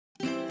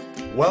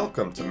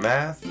Welcome to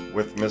Math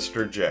with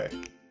Mr. J.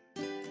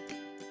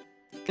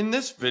 In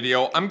this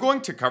video, I'm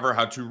going to cover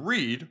how to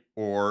read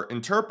or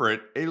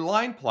interpret a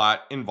line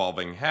plot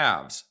involving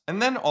halves,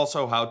 and then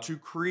also how to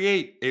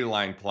create a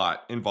line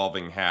plot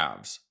involving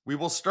halves. We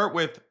will start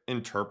with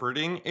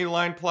interpreting a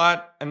line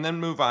plot and then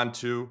move on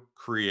to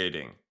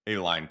creating a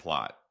line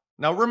plot.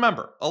 Now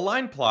remember, a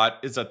line plot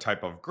is a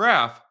type of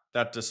graph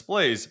that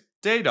displays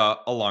data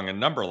along a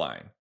number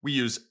line. We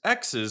use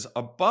x's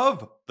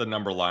above the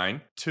number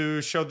line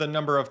to show the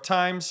number of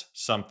times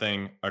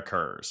something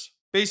occurs.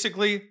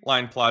 Basically,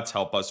 line plots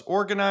help us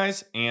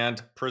organize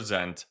and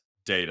present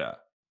data.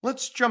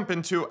 Let's jump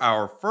into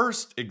our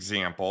first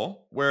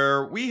example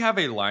where we have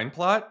a line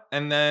plot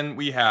and then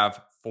we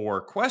have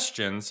 4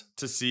 questions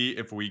to see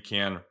if we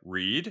can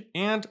read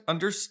and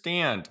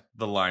understand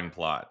the line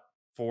plot.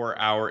 For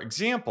our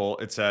example,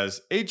 it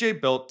says,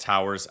 AJ built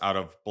towers out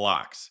of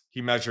blocks.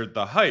 He measured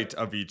the height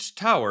of each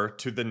tower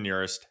to the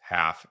nearest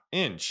 ½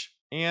 inch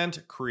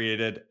and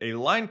created a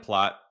line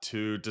plot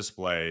to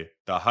display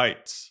the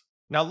heights.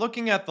 Now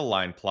looking at the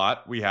line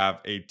plot, we have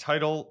a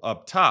title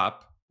up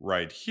top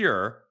right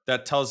here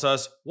that tells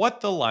us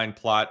what the line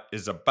plot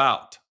is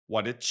about,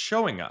 what it's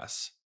showing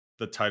us.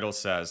 The title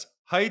says,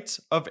 Height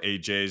of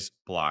AJ's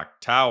block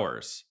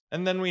towers.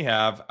 And then we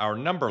have our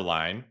number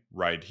line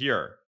right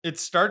here. It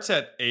starts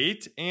at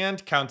 8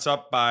 and counts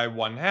up by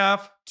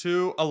 1/2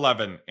 to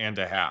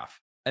 11.5.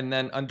 And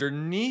then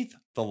underneath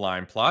the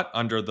line plot,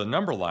 under the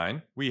number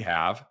line, we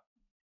have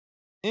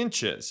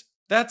inches.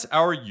 That's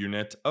our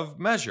unit of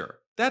measure.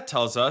 That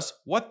tells us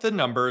what the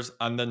numbers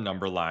on the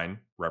number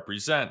line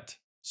represent.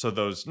 So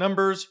those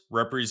numbers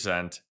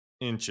represent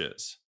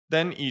inches.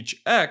 Then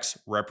each x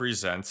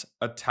represents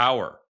a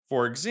tower.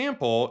 For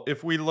example,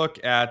 if we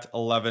look at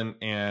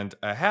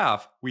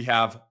 11.5, we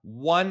have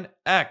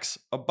 1x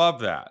above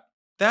that.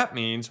 That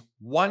means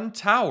one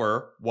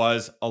tower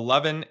was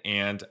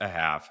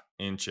 11.5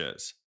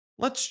 inches.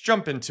 Let's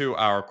jump into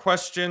our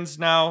questions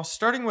now,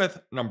 starting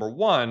with number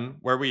 1,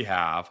 where we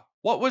have,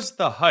 what was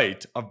the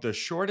height of the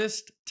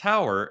shortest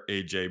tower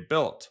AJ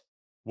built?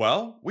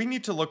 Well, we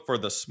need to look for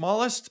the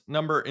smallest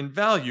number in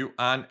value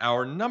on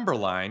our number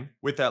line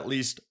with at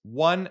least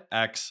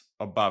 1x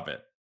above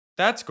it.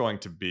 That's going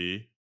to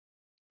be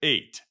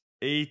 8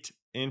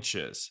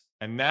 inches,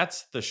 and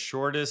that's the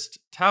shortest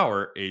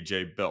tower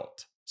AJ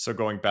built. So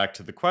going back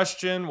to the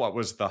question, what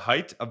was the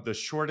height of the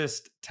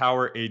shortest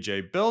tower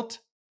AJ built?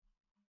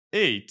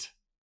 8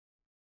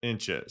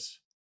 inches.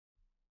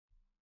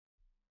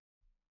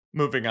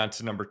 Moving on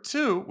to number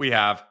 2, we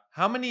have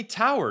how many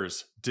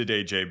towers did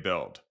AJ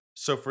build?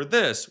 So for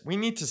this, we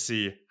need to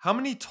see how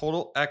many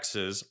total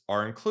x's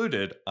are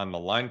included on the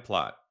line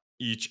plot.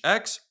 Each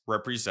x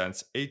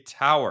represents a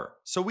tower,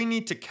 so we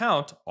need to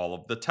count all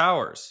of the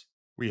towers.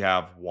 We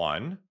have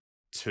 1,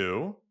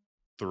 2,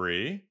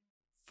 3,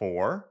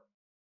 4,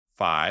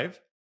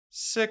 5,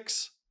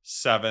 6,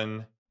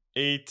 7,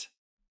 8,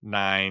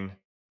 9,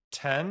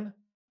 10,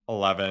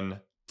 11,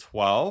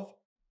 12,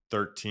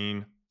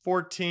 13,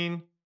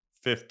 14,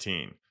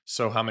 15.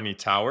 So how many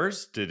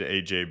towers did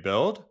AJ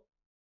build?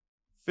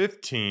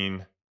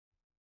 15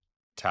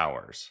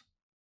 towers.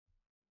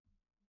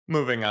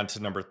 Moving on to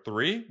number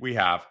 3, we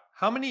have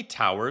how many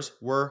towers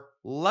were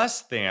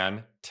less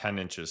than 10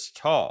 inches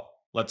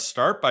tall? Let's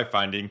start by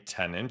finding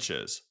 10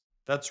 inches.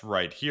 That's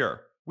right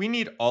here. We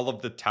need all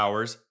of the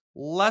towers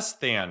less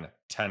than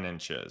 10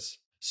 inches.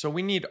 So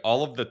we need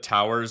all of the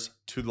towers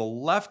to the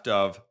left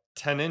of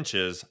 10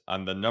 inches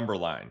on the number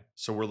line.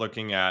 So we're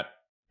looking at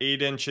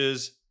 8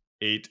 inches,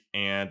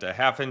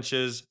 8.5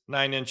 inches,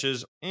 9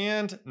 inches,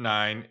 and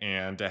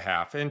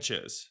 9.5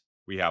 inches.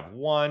 We have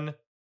 1,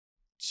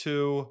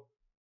 2,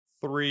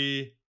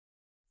 3,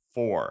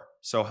 4.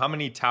 So how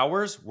many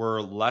towers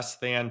were less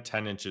than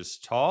 10 inches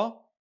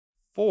tall?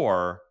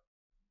 4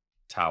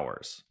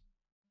 towers.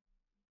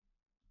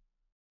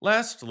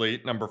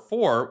 Lastly, number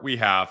 4, we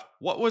have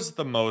what was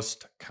the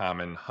most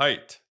common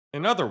height?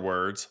 In other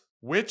words,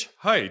 which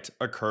height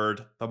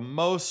occurred the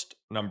most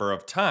number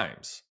of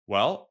times?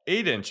 Well,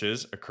 8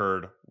 inches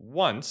occurred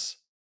once,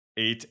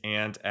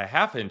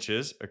 8.5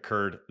 inches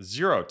occurred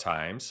 0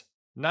 times,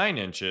 9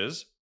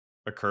 inches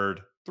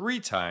occurred 3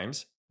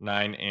 times,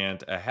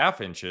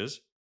 9.5 inches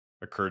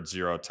occurred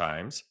 0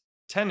 times,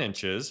 10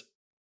 inches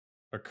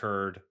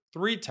occurred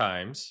 3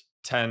 times,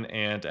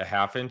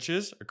 10.5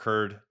 inches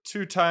occurred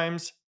 2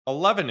 times,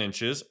 11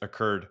 inches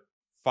occurred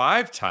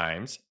 5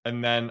 times,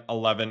 and then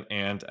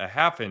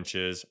 11.5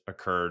 inches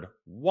occurred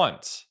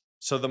once.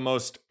 So the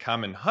most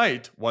common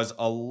height was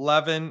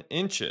 11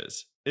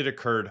 inches. It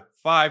occurred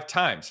 5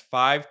 times.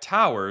 5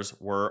 towers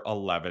were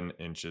 11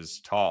 inches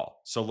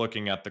tall. So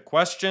looking at the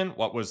question,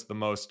 what was the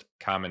most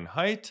common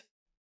height?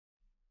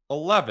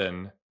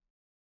 11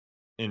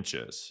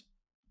 inches.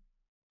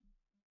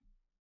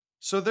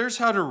 So there's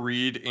how to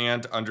read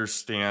and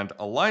understand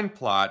a line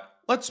plot.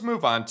 Let's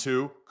move on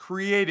to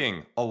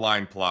creating a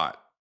line plot.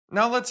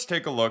 Now let's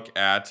take a look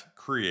at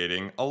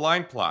creating a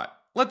line plot.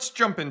 Let's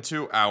jump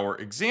into our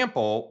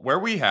example where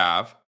we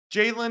have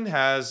Jalen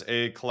has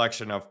a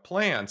collection of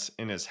plants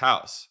in his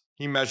house.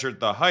 He measured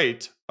the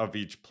height of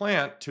each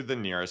plant to the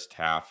nearest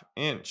half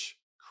inch.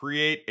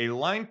 Create a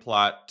line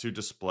plot to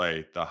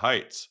display the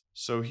heights.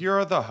 So here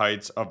are the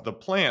heights of the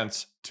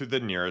plants to the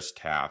nearest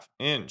half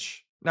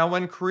inch. Now,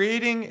 when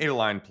creating a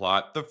line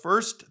plot, the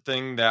first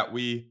thing that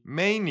we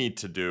may need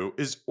to do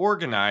is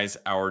organize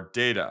our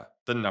data,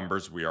 the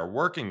numbers we are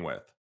working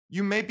with.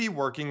 You may be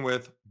working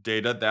with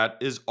data that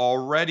is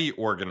already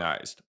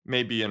organized,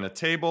 maybe in a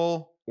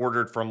table,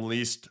 ordered from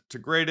least to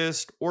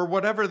greatest, or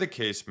whatever the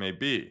case may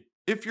be.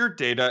 If your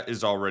data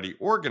is already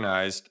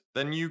organized,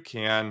 then you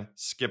can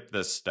skip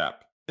this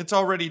step. It's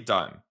already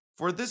done.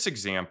 For this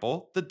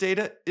example, the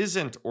data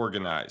isn't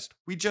organized.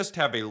 We just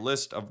have a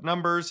list of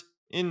numbers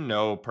in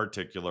no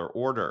particular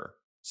order.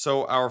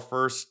 So our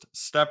first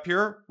step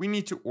here, we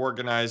need to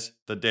organize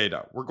the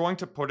data. We're going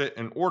to put it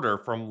in order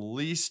from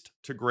least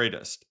to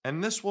greatest,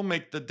 and this will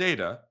make the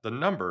data, the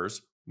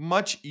numbers,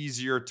 much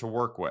easier to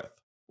work with.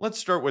 Let's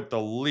start with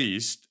the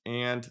least,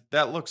 and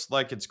that looks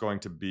like it's going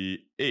to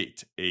be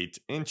 8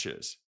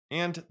 inches.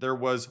 And there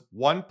was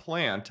one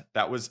plant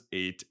that was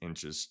 8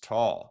 inches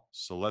tall.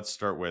 So let's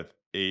start with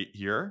 8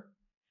 here,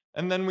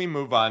 and then we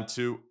move on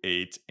to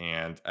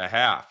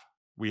 8.5.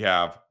 We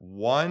have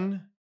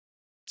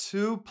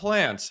 2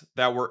 plants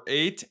that were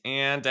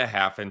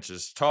 8.5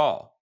 inches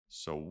tall.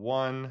 So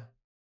 1,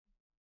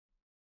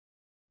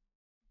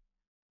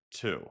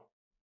 2.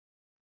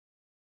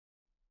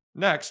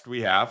 Next,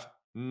 we have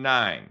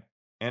 9.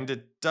 And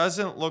it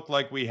doesn't look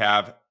like we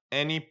have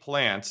any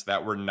plants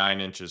that were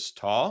 9 inches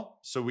tall.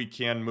 So we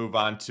can move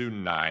on to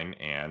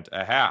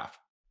 9.5.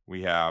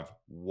 We have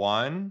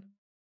 1,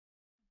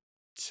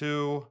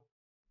 2,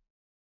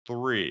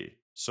 3.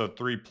 So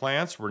 3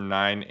 plants were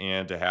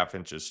 9.5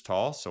 inches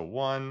tall. So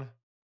 1,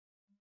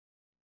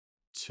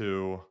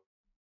 2,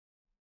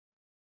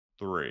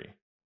 3.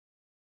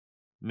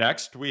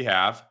 Next, we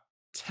have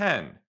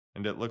 10.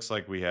 And it looks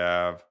like we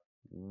have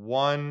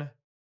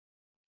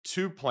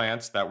 2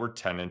 plants that were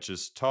 10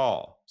 inches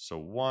tall. So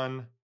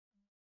 1,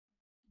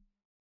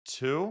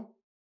 2.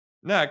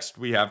 Next,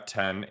 we have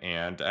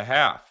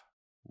 10.5.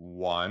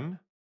 1,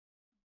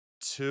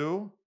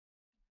 2,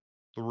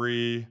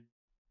 3,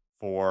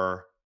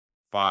 4,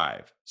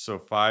 5. So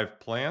 5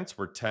 plants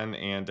were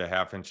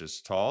 10.5 inches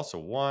tall. So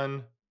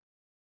 1,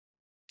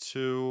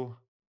 2,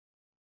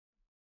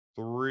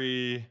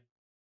 3,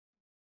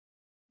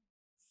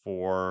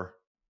 4,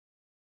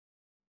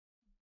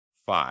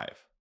 5.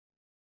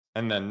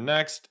 And then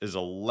next is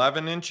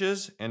 11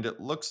 inches, and it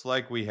looks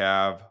like we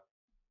have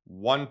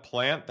 1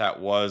 plant that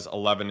was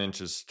 11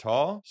 inches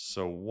tall.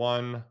 So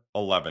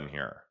 11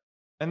 here.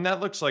 And that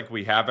looks like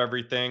we have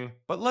everything,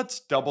 but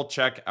let's double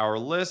check our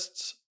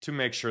lists to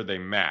make sure they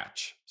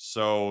match.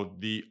 So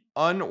the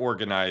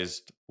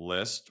unorganized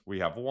list, we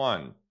have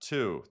 1,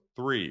 2,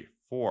 3,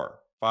 4,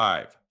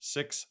 5,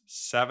 6,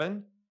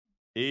 7,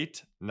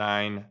 8,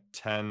 9,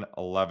 10,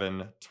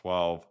 11,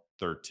 12,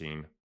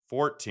 13,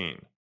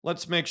 14.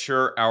 Let's make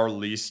sure our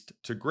least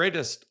to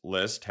greatest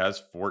list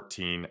has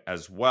 14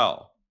 as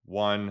well.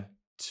 1,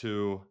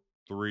 2,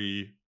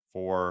 3,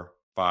 4,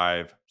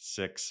 5,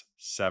 6,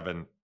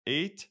 7,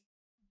 8,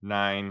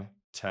 9,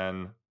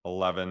 10,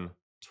 11,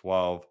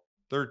 12,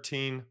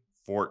 13,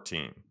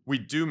 14. We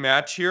do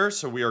match here,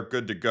 so we are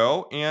good to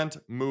go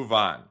and move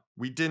on.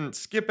 We didn't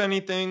skip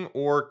anything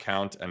or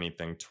count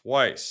anything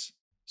twice.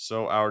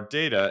 So our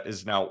data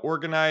is now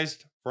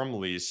organized from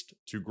least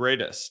to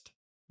greatest.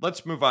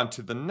 Let's move on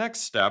to the next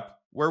step,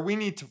 where we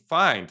need to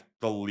find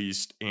the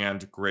least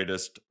and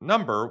greatest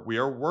number we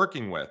are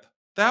working with.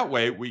 That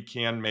way we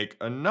can make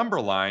a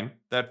number line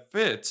that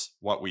fits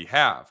what we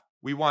have.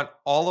 We want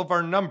all of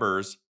our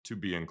numbers to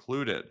be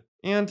included.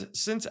 And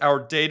since our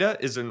data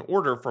is in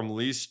order from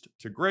least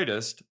to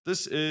greatest,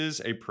 this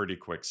is a pretty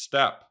quick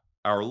step.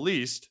 Our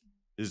least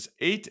is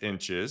 8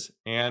 inches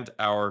and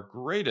our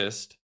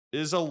greatest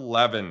is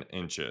 11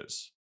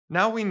 inches.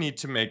 Now we need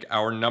to make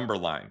our number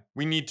line.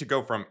 We need to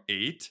go from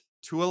 8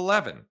 to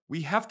 11.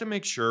 We have to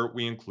make sure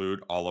we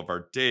include all of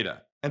our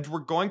data. And we're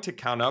going to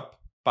count up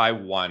by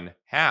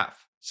 1/2,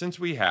 since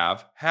we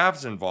have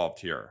halves involved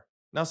here.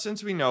 Now,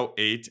 since we know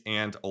 8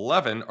 and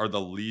 11 are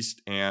the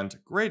least and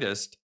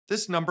greatest,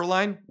 this number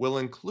line will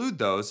include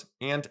those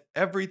and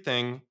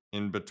everything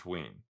in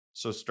between.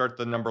 So start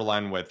the number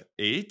line with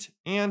 8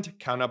 and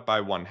count up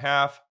by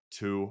 1/2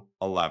 to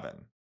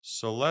 11.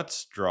 So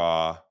let's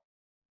draw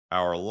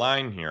our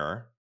line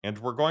here, and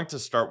we're going to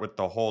start with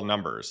the whole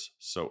numbers.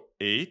 So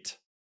 8,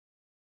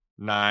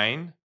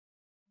 9,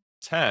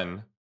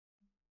 10,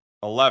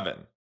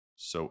 11.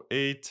 So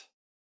 8,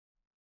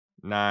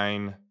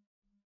 9,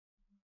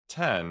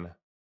 10,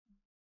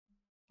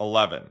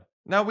 11.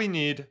 Now we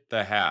need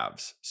the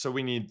halves. So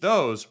we need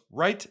those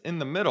right in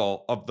the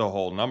middle of the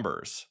whole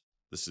numbers.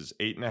 This is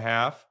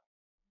 8.5,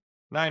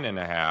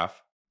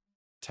 9.5,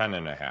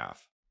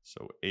 10.5.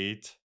 So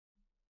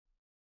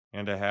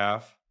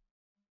 8.5,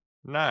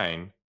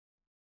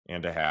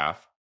 9.5,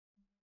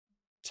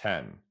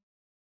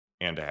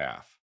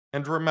 10.5.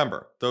 And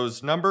remember,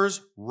 those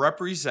numbers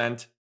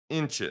represent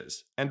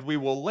inches, and we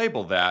will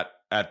label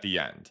that at the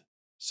end.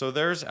 So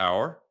there's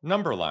our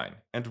number line,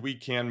 and we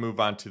can move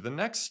on to the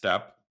next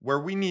step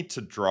where we need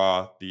to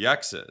draw the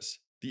x's.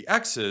 The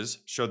x's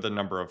show the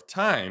number of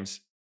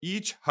times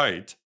each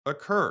height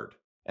occurred.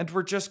 And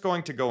we're just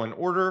going to go in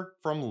order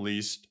from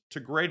least to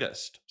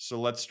greatest.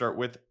 So let's start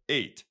with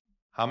 8.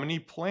 How many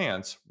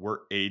plants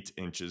were 8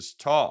 inches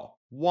tall?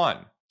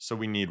 1. So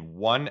we need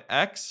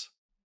 1x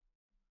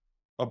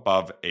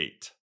above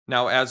 8.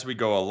 Now, as we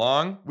go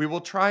along, we will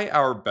try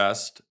our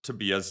best to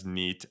be as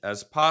neat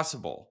as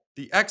possible.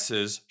 The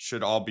x's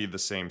should all be the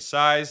same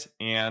size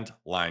and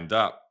lined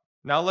up.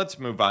 Now let's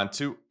move on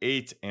to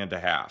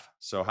 8.5.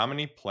 So how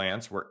many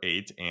plants were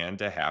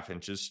 8.5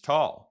 inches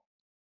tall?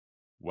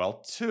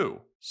 Well,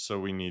 2. So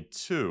we need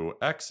 2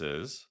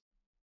 x's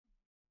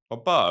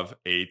above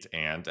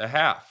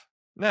 8.5.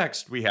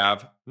 Next, we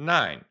have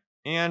 9.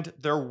 And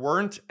there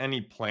weren't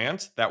any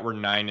plants that were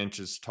 9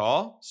 inches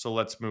tall, so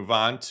let's move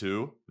on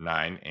to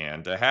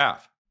 9.5.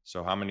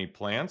 So how many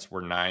plants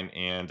were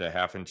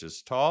 9.5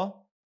 inches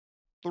tall?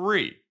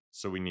 3.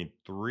 So we need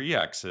 3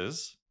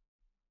 x's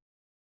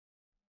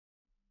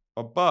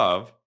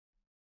above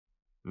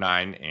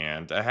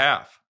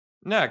 9.5.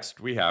 Next,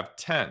 we have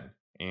 10.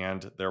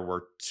 And there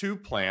were 2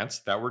 plants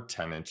that were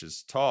 10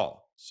 inches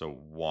tall. So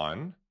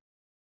 1,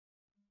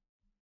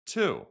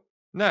 2.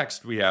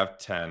 Next, we have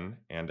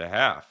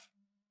 10.5.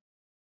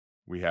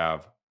 We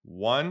have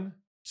 1,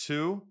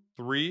 2,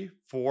 3,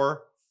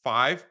 4,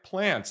 5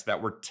 plants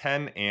that were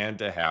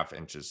 10.5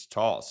 inches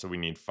tall. So we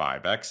need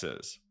 5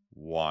 x's.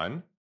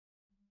 1,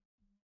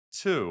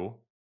 2,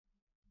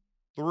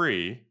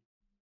 3,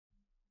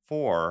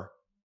 4,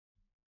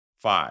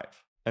 5.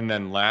 And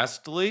then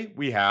lastly,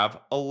 we have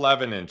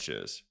 11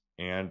 inches.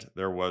 And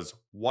there was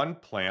 1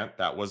 plant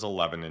that was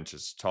 11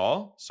 inches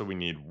tall. So we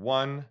need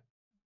 1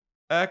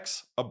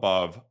 x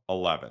above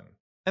 11.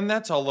 And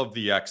that's all of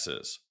the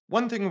x's.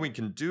 One thing we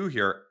can do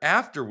here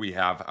after we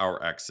have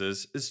our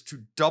x's is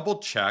to double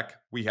check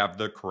we have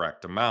the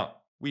correct amount.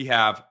 We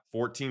have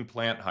 14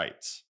 plant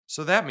heights.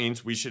 So that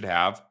means we should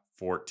have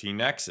 14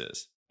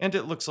 x's. And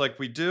it looks like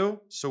we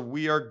do, so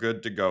we are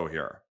good to go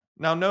here.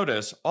 Now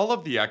notice, all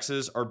of the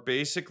x's are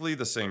basically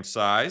the same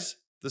size,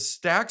 the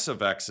stacks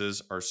of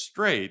x's are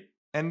straight,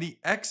 and the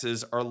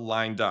x's are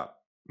lined up.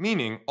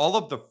 Meaning all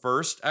of the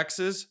first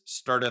x's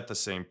start at the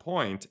same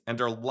point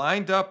and are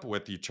lined up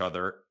with each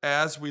other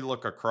as we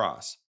look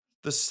across.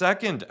 The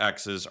second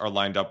x's are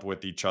lined up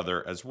with each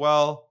other as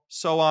well,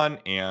 so on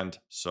and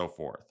so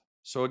forth.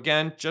 So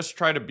again, just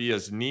try to be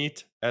as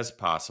neat as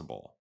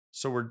possible.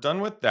 So we're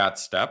done with that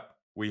step.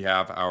 We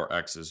have our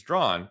x's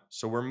drawn,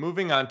 so we're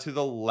moving on to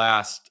the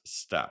last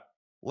step.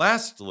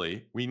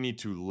 Lastly, we need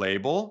to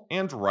label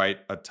and write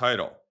a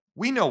title.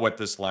 We know what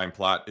this line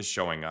plot is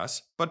showing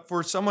us, but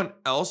for someone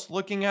else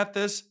looking at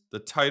this, the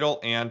title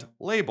and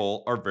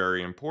label are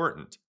very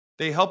important.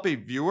 They help a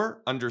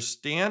viewer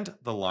understand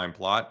the line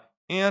plot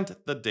and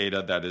the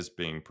data that is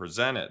being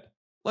presented.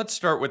 Let's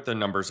start with the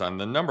numbers on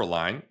the number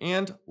line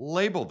and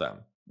label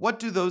them. What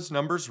do those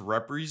numbers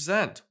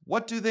represent?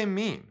 What do they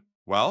mean?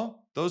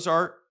 Well, those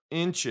are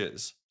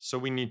inches. So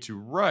we need to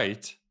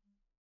write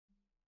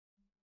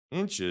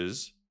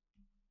inches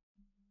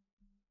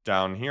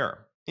down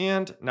here.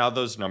 And now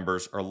those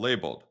numbers are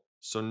labeled.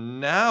 So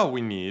now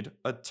we need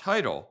a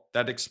title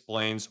that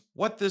explains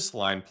what this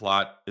line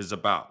plot is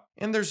about.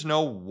 And there's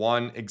no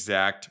one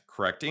exact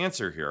correct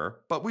answer here,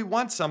 but we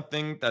want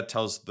something that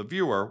tells the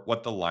viewer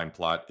what the line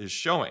plot is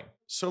showing.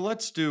 So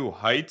let's do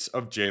heights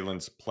of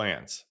Jalen's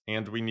plants.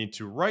 And we need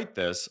to write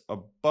this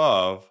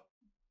above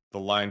the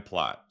line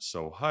plot.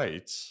 So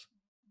heights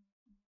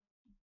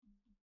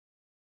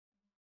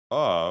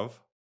of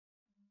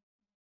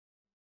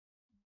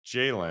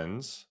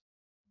Jalen's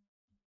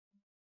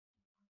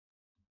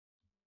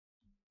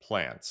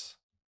plants.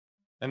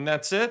 And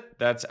that's it.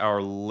 That's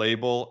our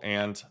label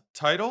and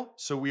title.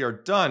 So we are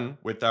done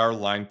with our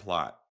line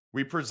plot.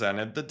 We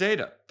presented the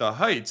data, the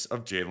heights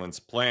of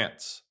Jalen's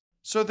plants.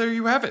 So there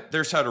you have it.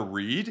 There's how to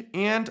read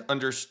and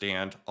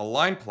understand a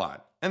line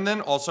plot, and then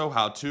also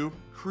how to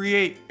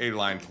create a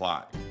line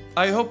plot.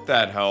 I hope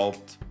that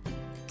helped.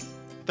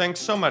 Thanks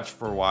so much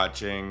for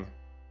watching.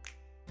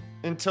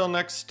 Until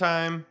next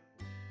time,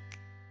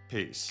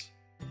 peace.